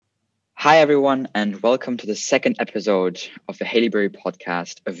Hi, everyone, and welcome to the second episode of the Haileybury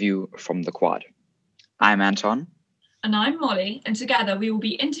podcast, A View from the Quad. I'm Anton. And I'm Molly, and together we will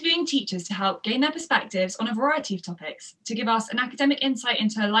be interviewing teachers to help gain their perspectives on a variety of topics, to give us an academic insight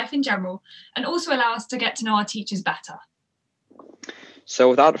into life in general, and also allow us to get to know our teachers better. So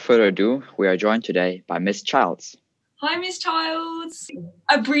without further ado, we are joined today by Miss Childs. Hi, Miss Childs.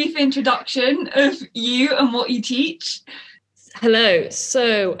 A brief introduction of you and what you teach. Hello,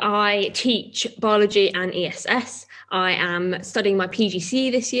 so I teach biology and ESS. I am studying my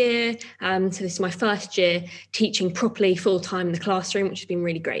PGC this year, so this is my first year teaching properly full-time in the classroom, which has been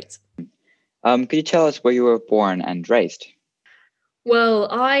really great. Could you tell us where you were born and raised? Well,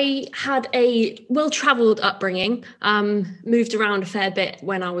 I had a well-travelled upbringing, moved around a fair bit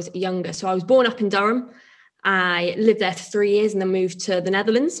when I was younger. So I was born up in Durham. I lived there for 3 years and then moved to the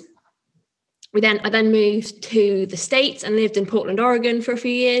Netherlands. I then moved to the States and lived in Portland, Oregon for a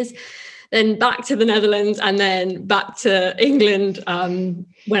few years, then back to the Netherlands and then back to England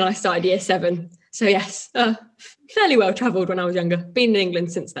when I started year 7. So yes, fairly well travelled when I was younger. Been in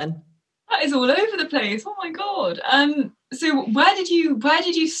England since then. That is all over the place. Oh my God. So where did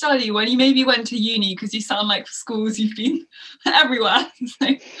you study when you maybe went to uni? Because you sound like for schools you've been everywhere.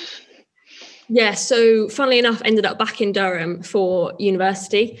 Yeah, so funnily enough, ended up back in Durham for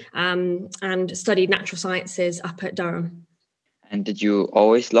university and studied natural sciences up at Durham. And did you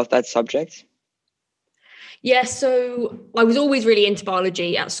always love that subject? Yeah, so I was always really into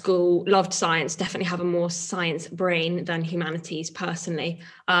biology at school, loved science, definitely have a more science brain than humanities personally.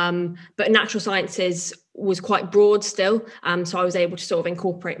 But natural sciences was quite broad still. So I was able to sort of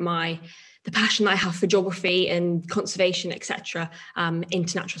incorporate the passion that I have for geography and conservation, etc.,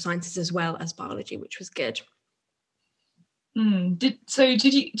 into natural sciences as well as biology, which was good.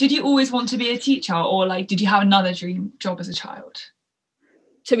 Did you always want to be a teacher, or did you have another dream job as a child?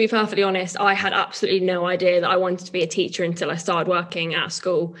 To be perfectly honest, I had absolutely no idea that I wanted to be a teacher until I started working at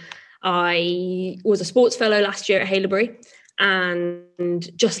school. I was a sports fellow last year at Haileybury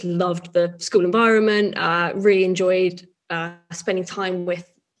and just loved the school environment, really enjoyed spending time with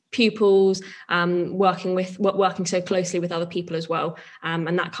pupils, working so closely with other people as well,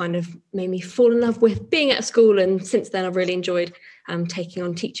 and that kind of made me fall in love with being at a school, and since then I've really enjoyed taking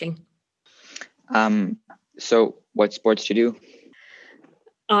on teaching. So what sports do you do?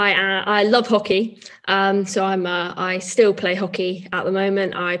 I love hockey, so I still play hockey at the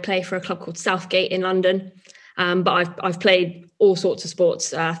moment. I play for a club called Southgate in London, but I've played all sorts of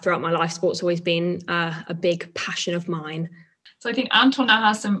sports throughout my life. Sports always been a big passion of mine. So I think Anton now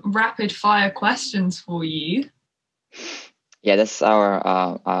has some rapid fire questions for you. Yeah, that's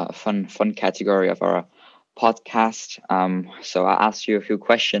our fun category of our podcast. So I'll ask you a few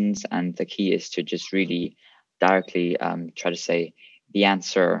questions, and the key is to just really directly try to say the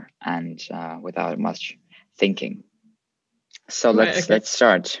answer and without much thinking. So let's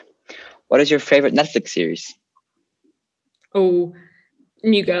start. What is your favorite Netflix series? Oh,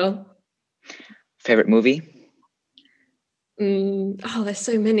 New Girl. Favorite movie? There's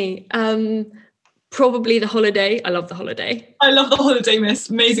so many. Probably The Holiday. I love The Holiday. I love The Holiday, miss.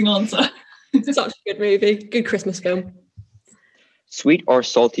 Amazing answer. Such a good movie. Good Christmas film. Sweet or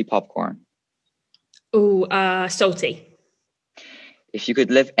salty popcorn? Oh, salty. If you could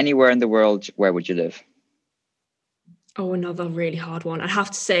live anywhere in the world, where would you live? Oh, another really hard one. I'd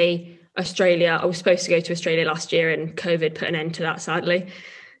have to say Australia. I was supposed to go to Australia last year and COVID put an end to that, sadly.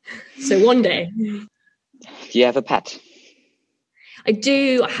 So one day. Do you have a pet? I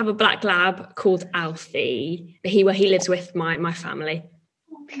do. I have a black lab called Alfie. He lives with my family.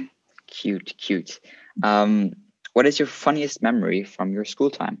 Cute. What is your funniest memory from your school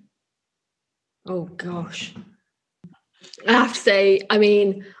time? Oh gosh. I have to say,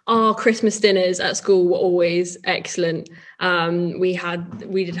 our Christmas dinners at school were always excellent.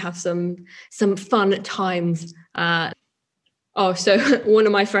 We did have some fun times. So one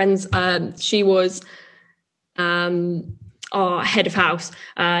of my friends, she was our head of house,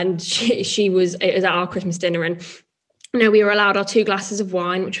 and it was at our Christmas dinner, and we were allowed our 2 glasses of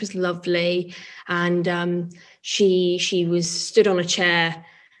wine, which was lovely, and she was stood on a chair,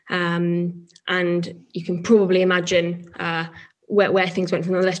 and you can probably imagine where things went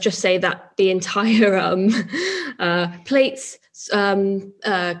from there. Let's just say that the entire plates,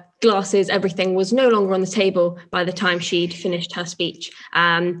 glasses, everything was no longer on the table by the time she'd finished her speech.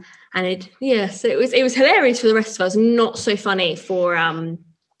 So it was hilarious for the rest of us, not so funny for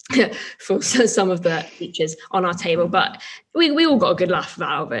some of the teachers on our table, but we all got a good laugh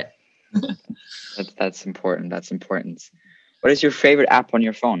out of it. That's important. What is your favorite app on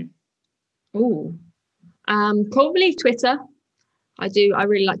your phone? Probably Twitter. I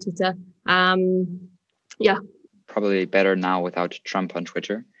really like Twitter. Yeah. Probably better now without Trump on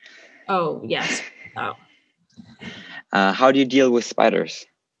Twitter. Oh, yes. Oh. How do you deal with spiders?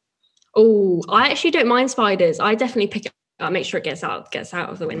 Oh, I actually don't mind spiders. I definitely pick it up, make sure it gets out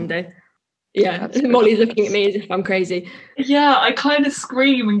of the window. Yeah, Molly's looking at me as if I'm crazy. Yeah, I kind of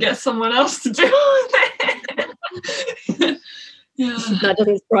scream and get someone else to do it. Yeah. That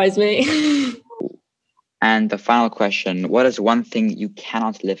doesn't surprise me. And the final question, what is one thing you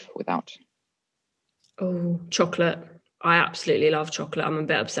cannot live without? Oh, chocolate. I absolutely love chocolate. I'm a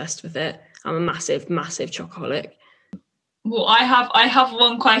bit obsessed with it. I'm a massive, massive chocoholic. Well, I have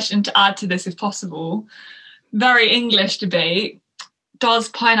one question to add to this, if possible. Very English debate. Does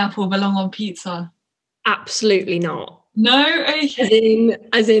pineapple belong on pizza? Absolutely not. No? Okay.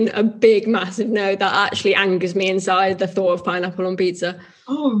 As in a big, massive no. That actually angers me inside, the thought of pineapple on pizza.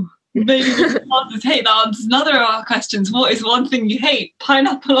 Oh, maybe we can hate that. Answers another of our questions. What is one thing you hate?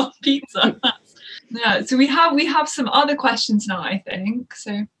 Pineapple on pizza. Yeah, so we have some other questions now, I think.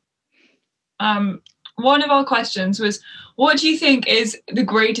 So one of our questions was, what do you think is the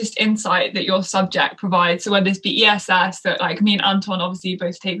greatest insight that your subject provides? So whether this be ESS, that like me and Anton obviously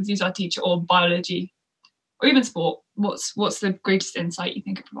both take as he's our teacher, or biology, or even sport, what's the greatest insight you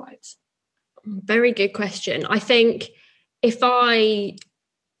think it provides? Very good question. I think if I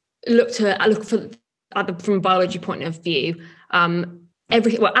look from a biology point of view, and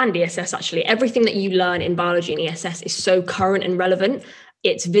ESS actually, everything that you learn in biology and ESS is so current and relevant.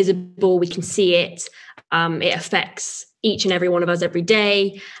 It's visible, we can see it. It affects each and every one of us every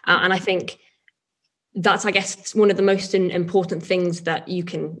day. And I think that's, I guess, one of the most important things that you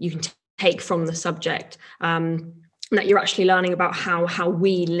can take from the subject, that you're actually learning about how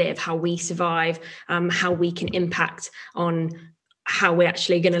we live, how we survive, how we can impact on how we're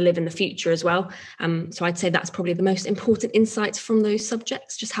actually going to live in the future as well. So I'd say that's probably the most important insights from those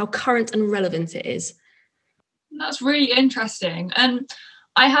subjects, just how current and relevant it is. That's really interesting. And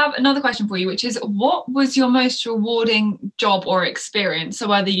I have another question for you, which is, what was your most rewarding job or experience? So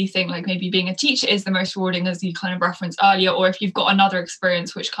whether you think like maybe being a teacher is the most rewarding, as you kind of referenced earlier, or if you've got another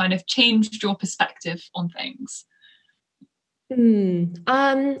experience which kind of changed your perspective on things.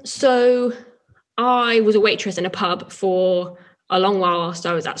 So I was a waitress in a pub for a long while whilst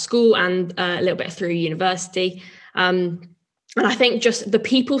I was at school and a little bit through university. And I think just the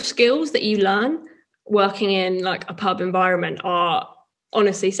people skills that you learn working in like a pub environment are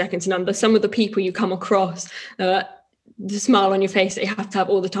honestly second to none. But some of the people you come across, the smile on your face that you have to have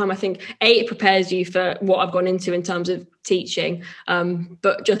all the time, I think it prepares you for what I've gone into in terms of teaching,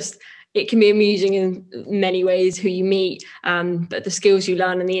 but just it can be amusing in many ways who you meet, but the skills you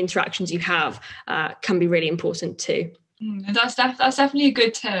learn and the interactions you have can be really important too. That's definitely a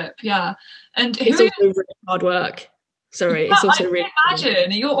good tip. Yeah. And it's also really hard work. Sorry, yeah, it's also I can really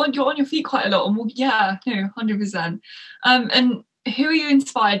imagine you're on your feet quite a lot. And yeah, no, 100%. And who are you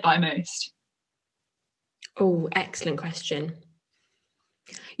inspired by most? Oh, excellent question.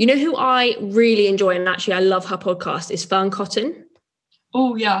 You know who I really enjoy, and actually I love her podcast, is Fern Cotton.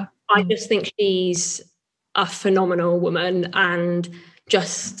 Oh yeah. I just think she's a phenomenal woman, and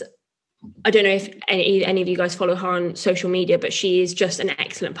just, I don't know if any of you guys follow her on social media, but she is just an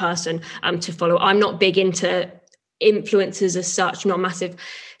excellent person to follow. I'm not big into influencers as such, not a massive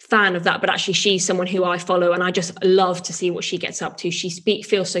fan of that, but actually she's someone who I follow, and I just love to see what she gets up to. She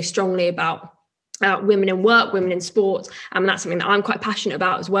feels so strongly about women in work, women in sport, and that's something that I'm quite passionate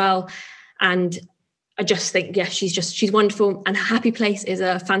about as well. And I just think, yeah, she's wonderful, and Happy Place is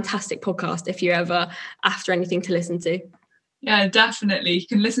a fantastic podcast if you're ever after anything to listen to. Yeah, definitely. You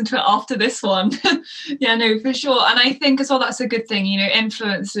can listen to it after this one. Yeah, no, for sure. And I think as well, that's a good thing, you know,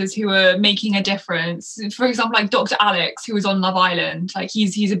 influencers who are making a difference. For example, like Dr. Alex, who was on Love Island, like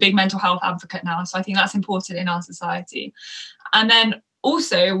he's a big mental health advocate now. So I think that's important in our society. And then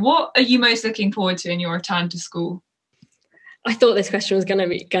also, what are you most looking forward to in your return to school? I thought this question was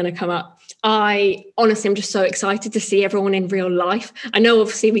going to come up. I honestly am just so excited to see everyone in real life. I know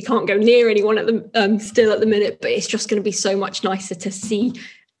obviously we can't go near anyone at the still at the minute, but it's just going to be so much nicer to see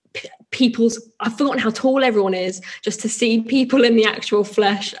I've forgotten how tall everyone is. Just to see people in the actual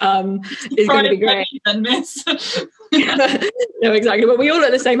flesh is going to be great. Then, miss. No, exactly. But we all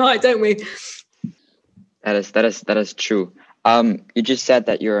look the same height, don't we? That is true. You just said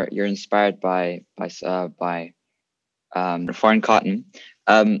that you're inspired by Foreign Cotton.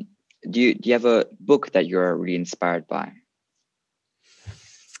 Do you have a book that you're really inspired by?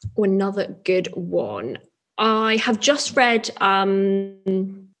 Another good one. I have just read, I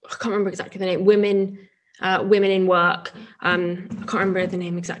can't remember exactly the name, Women in Work. I can't remember the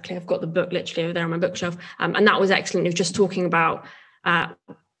name exactly. I've got the book literally over there on my bookshelf. And that was excellent. It was just talking about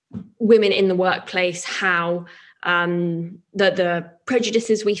women in the workplace, how the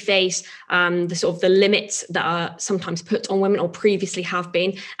prejudices we face, the sort of the limits that are sometimes put on women or previously have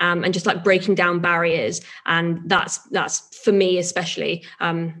been, and just like breaking down barriers. And that's for me, especially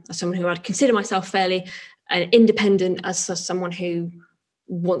as someone who I'd consider myself fairly independent, as someone who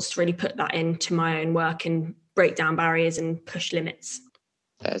wants to really put that into my own work and break down barriers and push limits.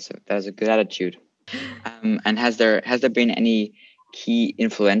 That's a good attitude. And has there been any key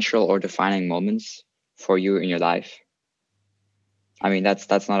influential or defining moments for you in your life? I mean, that's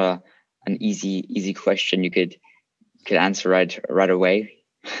not an easy question you could answer right away.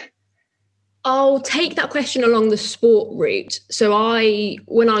 I'll take that question along the sport route. So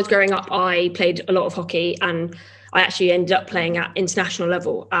when I was growing up, I played a lot of hockey, and I actually ended up playing at international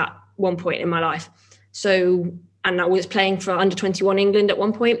level at one point in my life. So, and I was playing for under 21 England at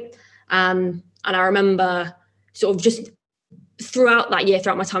one point. And I remember sort of just throughout that year,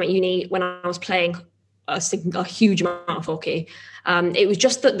 throughout my time at uni, when I was playing a huge amount of hockey, it was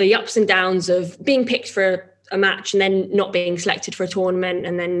just that the ups and downs of being picked for a match and then not being selected for a tournament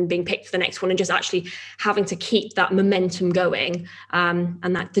and then being picked for the next one, and just actually having to keep that momentum going,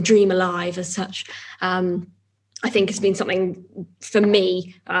 and that the dream alive as such. I think has been something for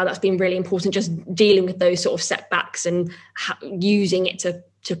me that's been really important, just dealing with those sort of setbacks and using it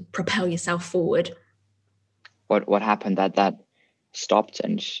to propel yourself forward. What happened that stopped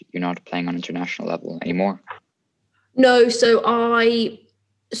and you're not playing on international level anymore? No, so I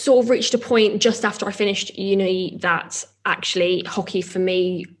sort of reached a point just after I finished uni that actually hockey for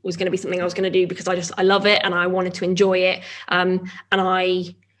me was going to be something I was going to do because I love it and I wanted to enjoy it. And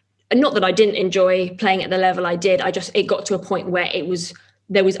not that I didn't enjoy playing at the level I did, it got to a point where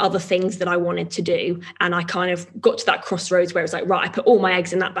there was other things that I wanted to do. And I kind of got to that crossroads where it was like, right, I put all my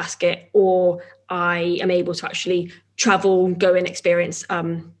eggs in that basket, or I am able to actually travel, go and experience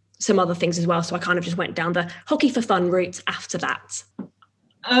some other things as well. So I kind of just went down the hockey for fun route after that.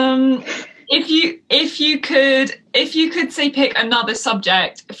 If you could say pick another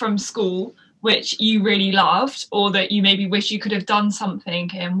subject from school which you really loved, or that you maybe wish you could have done something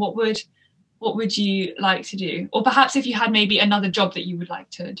in, what would you like to do? Or perhaps if you had maybe another job that you would like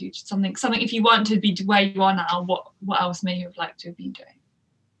to do, something if you want to be where you are now, what else may you have liked to have been doing?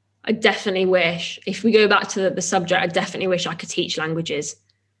 I definitely wish, if we go back to the subject, I definitely wish I could teach languages,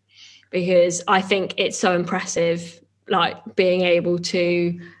 because I think it's so impressive, like being able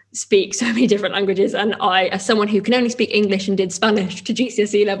to speak so many different languages. And I, as someone who can only speak English and did Spanish to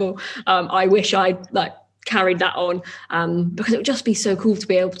GCSE level, I wish I'd like carried that on, because it would just be so cool to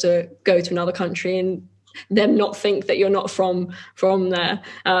be able to go to another country and them not think that you're not from there.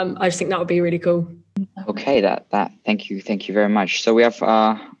 I just think that would be really cool. Okay, that thank you very much. So we have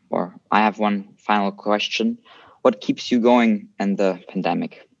or I have one final question. What keeps you going in the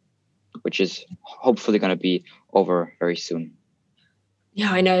pandemic, which is hopefully going to be over very soon?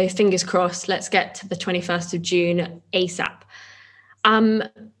 Yeah, I know. Fingers crossed. Let's get to the 21st of June ASAP.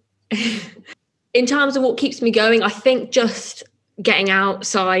 In terms of what keeps me going, I think just getting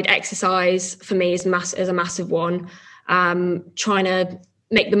outside, exercise for me is a massive one. Trying to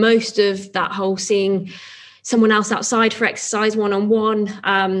make the most of that whole seeing someone else outside for exercise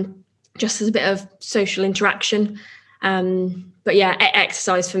one-on-one, just as a bit of social interaction. But yeah,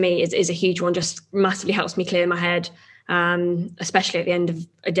 exercise for me is a huge one, just massively helps me clear my head. Especially at the end of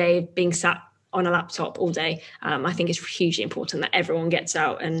a day of being sat on a laptop all day. I think it's hugely important that everyone gets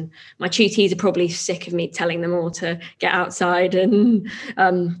out, and my tutees are probably sick of me telling them all to get outside and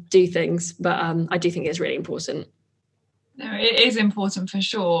do things, but I do think it's really important. No, it is important for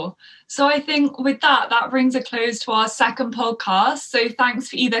sure. So I think with that brings a close to our second podcast. So thanks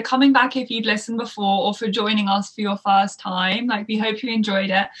for either coming back if you'd listened before, or for joining us for your first time. We hope you enjoyed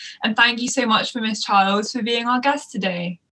it. And thank you so much for Miss Childs for being our guest today.